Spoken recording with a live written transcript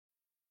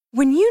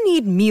When you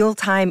need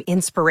mealtime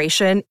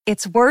inspiration,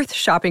 it's worth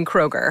shopping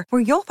Kroger,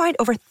 where you'll find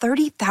over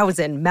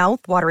 30,000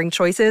 mouth-watering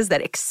choices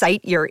that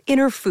excite your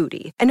inner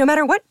foodie. And no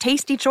matter what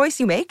tasty choice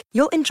you make,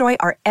 you'll enjoy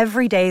our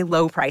everyday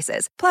low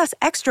prices, plus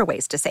extra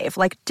ways to save,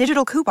 like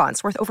digital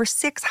coupons worth over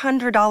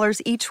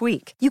 $600 each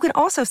week. You can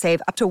also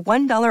save up to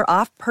 $1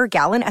 off per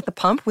gallon at the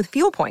pump with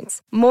fuel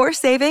points. More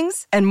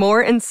savings and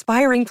more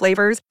inspiring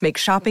flavors make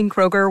shopping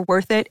Kroger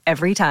worth it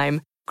every time.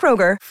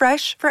 Kroger,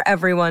 fresh for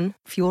everyone.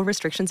 Fuel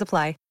restrictions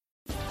apply.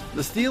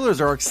 The Steelers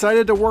are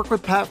excited to work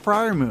with Pat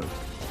Freiermuth.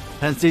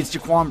 Penn State's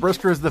Jaquan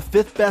Brisker is the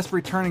fifth best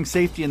returning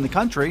safety in the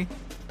country.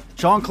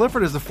 Sean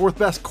Clifford is the fourth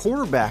best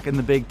quarterback in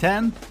the Big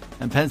Ten,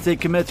 and Penn State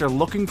commits are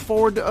looking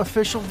forward to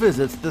official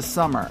visits this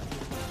summer.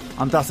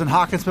 I'm Dustin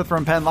Hockensmith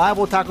from Penn Live.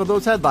 We'll tackle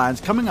those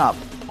headlines coming up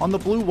on the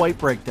Blue White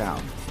Breakdown.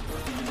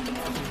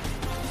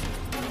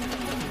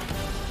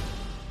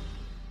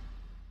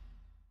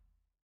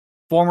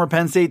 Former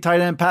Penn State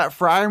tight end Pat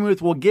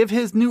Freiermuth will give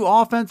his new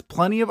offense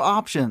plenty of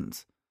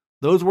options.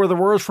 Those were the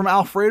words from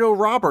Alfredo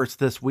Roberts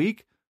this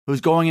week,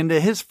 who's going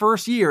into his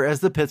first year as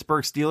the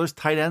Pittsburgh Steelers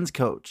tight ends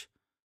coach.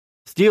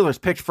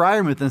 Steelers picked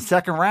Freiermuth in the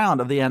second round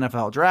of the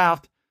NFL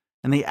draft,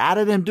 and they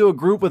added him to a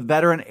group with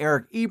veteran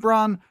Eric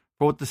Ebron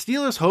for what the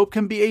Steelers hope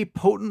can be a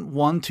potent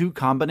 1-2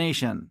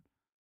 combination.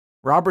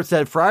 Roberts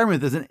said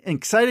Freiermuth is an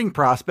exciting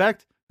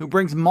prospect who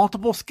brings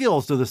multiple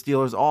skills to the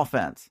Steelers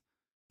offense.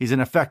 He's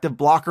an effective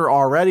blocker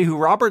already, who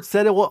Roberts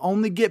said it will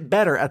only get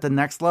better at the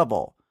next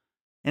level.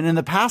 And in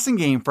the passing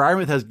game,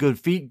 Freiermuth has good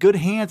feet, good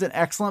hands, and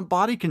excellent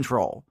body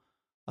control.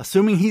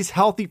 Assuming he's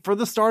healthy for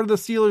the start of the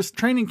Steelers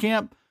training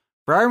camp,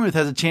 Freiermuth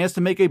has a chance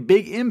to make a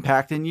big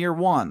impact in year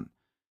one.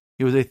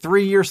 He was a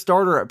 3-year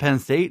starter at Penn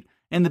State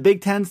and the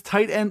Big Ten's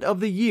tight end of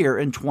the year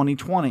in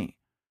 2020.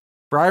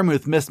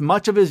 Freiermuth missed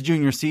much of his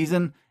junior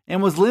season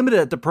and was limited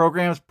at the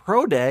program's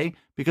pro day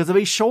because of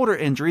a shoulder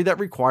injury that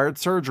required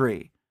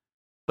surgery.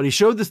 But he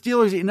showed the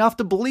Steelers enough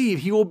to believe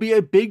he will be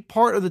a big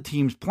part of the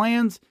team's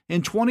plans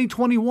in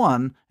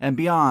 2021 and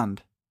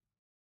beyond.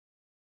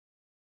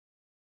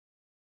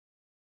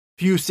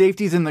 Few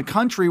safeties in the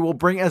country will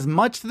bring as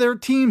much to their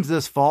teams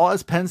this fall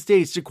as Penn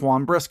State's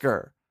Jaquan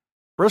Brisker.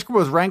 Brisker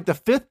was ranked the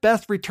fifth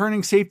best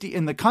returning safety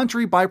in the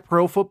country by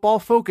Pro Football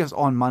Focus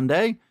on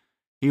Monday.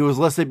 He was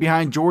listed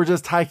behind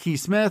Georgia's Tyke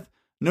Smith,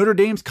 Notre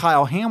Dame's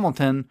Kyle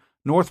Hamilton,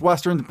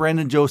 Northwestern's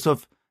Brandon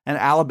Joseph, and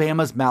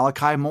Alabama's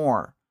Malachi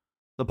Moore.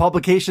 The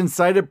publication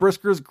cited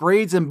Brisker's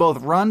grades in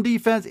both run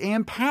defense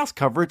and pass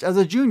coverage as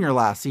a junior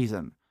last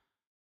season.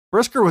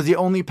 Brisker was the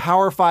only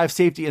Power 5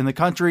 safety in the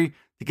country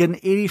to get an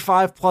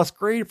 85-plus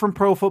grade from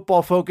Pro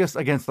Football Focus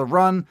against the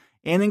run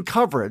and in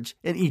coverage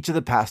in each of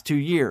the past 2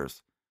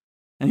 years.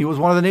 And he was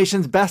one of the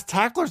nation's best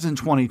tacklers in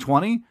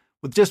 2020,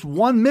 with just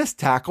one missed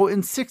tackle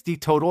in 60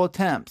 total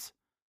attempts.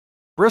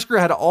 Brisker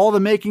had all the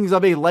makings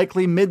of a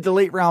likely mid to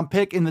late round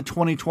pick in the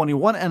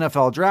 2021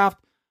 NFL Draft,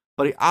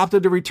 but he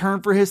opted to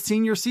return for his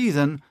senior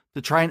season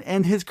to try and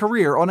end his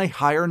career on a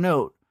higher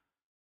note.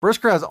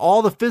 Brisker has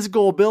all the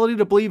physical ability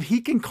to believe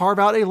he can carve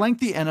out a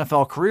lengthy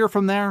NFL career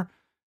from there,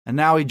 and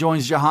now he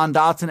joins Jahan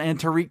Dotson and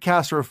Tariq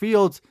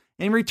Castro-Fields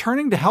in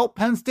returning to help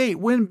Penn State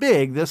win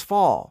big this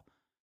fall.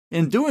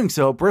 In doing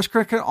so,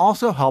 Brisker can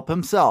also help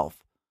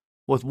himself.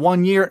 With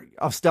 1 year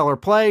of stellar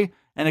play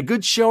and a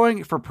good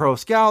showing for pro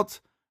scouts,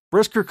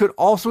 Brisker could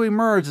also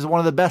emerge as one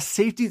of the best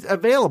safeties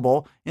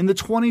available in the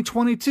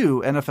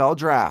 2022 NFL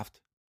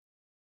Draft.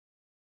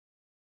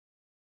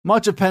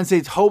 Much of Penn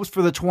State's hopes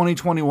for the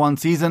 2021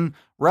 season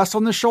rest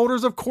on the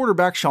shoulders of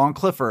quarterback Sean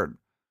Clifford.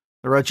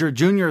 The redshirt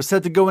junior is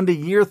set to go into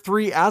year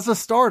 3 as a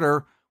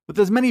starter, with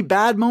as many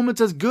bad moments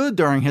as good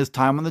during his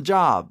time on the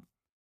job.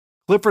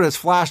 Clifford has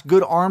flashed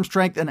good arm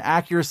strength and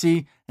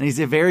accuracy, and he's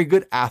a very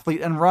good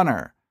athlete and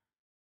runner.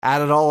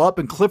 Add it all up,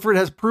 and Clifford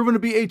has proven to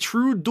be a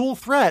true dual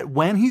threat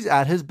when he's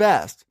at his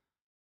best.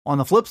 On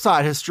the flip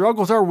side, his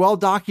struggles are well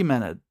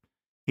documented.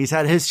 He's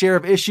had his share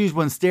of issues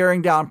when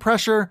staring down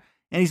pressure,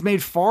 and he's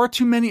made far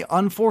too many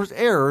unforced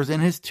errors in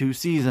his 2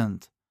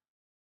 seasons.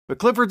 But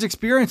Clifford's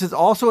experience is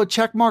also a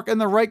checkmark in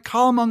the right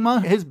column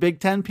among his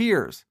Big Ten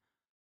peers.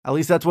 At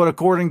least that's what,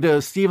 according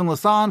to Stephen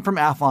Lassan from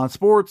Athlon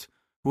Sports,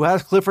 who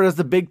has Clifford as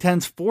the Big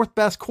Ten's 4th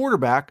best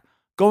quarterback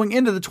going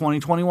into the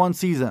 2021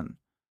 season.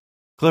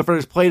 Clifford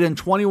has played in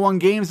 21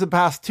 games the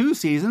past 2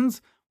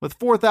 seasons with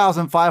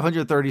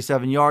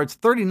 4,537 yards,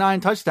 39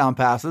 touchdown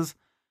passes,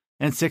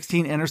 and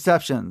 16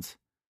 interceptions.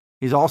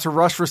 He's also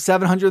rushed for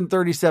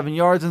 737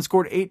 yards and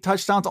scored 8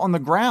 touchdowns on the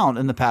ground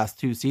in the past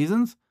 2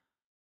 seasons.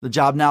 The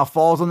job now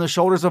falls on the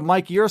shoulders of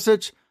Mike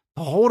Yurcich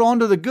to hold on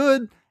to the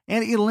good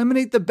and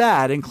eliminate the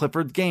bad in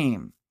Clifford's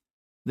game.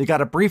 They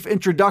got a brief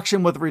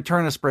introduction with the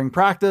return of spring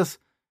practice,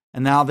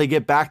 and now they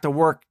get back to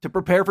work to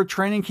prepare for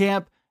training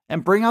camp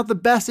and bring out the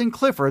best in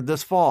Clifford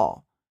this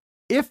fall.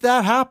 If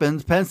that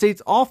happens, Penn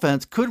State's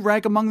offense could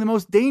rank among the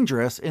most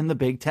dangerous in the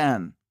Big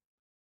Ten.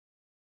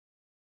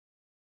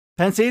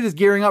 Penn State is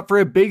gearing up for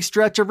a big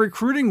stretch of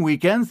recruiting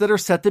weekends that are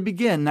set to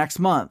begin next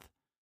month.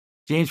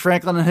 James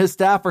Franklin and his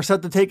staff are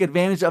set to take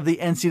advantage of the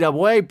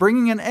NCAA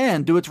bringing an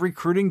end to its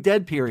recruiting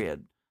dead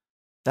period.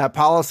 That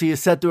policy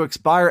is set to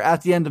expire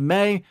at the end of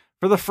May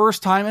for the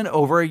first time in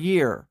over a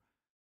year.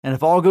 And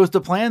if all goes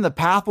to plan, the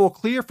path will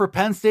clear for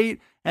Penn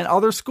State and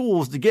other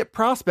schools to get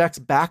prospects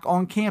back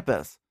on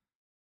campus.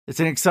 It's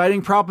an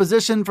exciting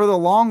proposition for the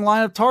long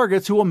line of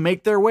targets who will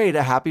make their way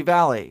to Happy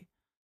Valley.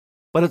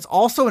 But it's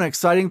also an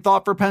exciting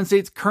thought for Penn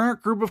State's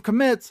current group of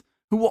commits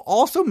who will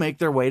also make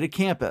their way to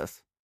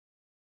campus.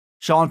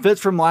 Sean Fitz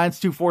from Lions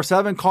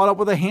 247 caught up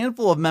with a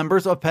handful of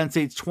members of Penn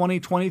State's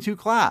 2022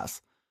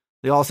 class.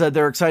 They all said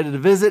they're excited to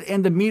visit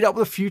and to meet up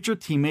with future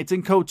teammates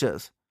and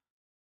coaches.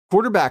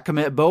 Quarterback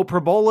commit Bo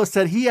Perbola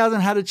said he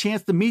hasn't had a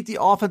chance to meet the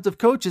offensive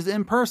coaches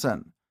in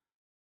person.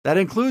 That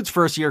includes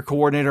first-year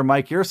coordinator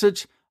Mike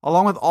Yurcich,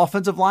 along with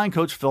offensive line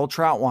coach Phil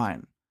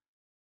Trautwein.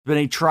 It's been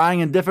a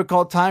trying and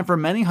difficult time for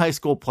many high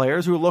school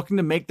players who are looking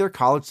to make their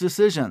college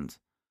decisions.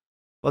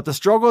 But the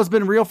struggle has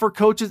been real for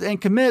coaches and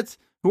commits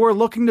who are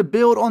looking to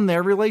build on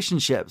their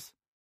relationships.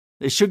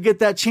 They should get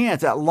that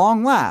chance at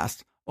long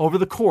last over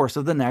the course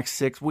of the next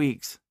 6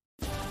 weeks.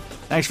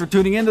 Thanks for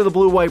tuning in to the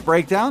Blue White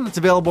Breakdown. It's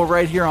available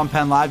right here on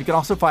Penn Live. You can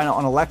also find it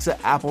on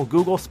Alexa, Apple,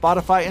 Google,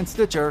 Spotify, and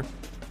Stitcher.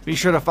 Be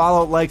sure to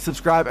follow, like,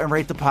 subscribe, and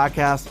rate the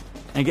podcast.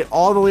 And get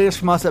all the latest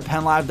from us at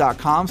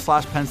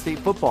PennLive.com/Penn State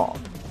Football.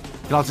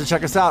 You can also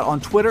check us out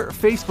on Twitter,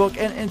 Facebook,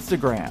 and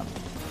Instagram.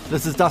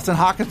 This is Dustin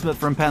Hockensmith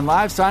from Penn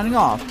Live signing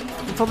off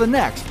until the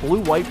next Blue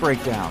White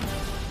Breakdown.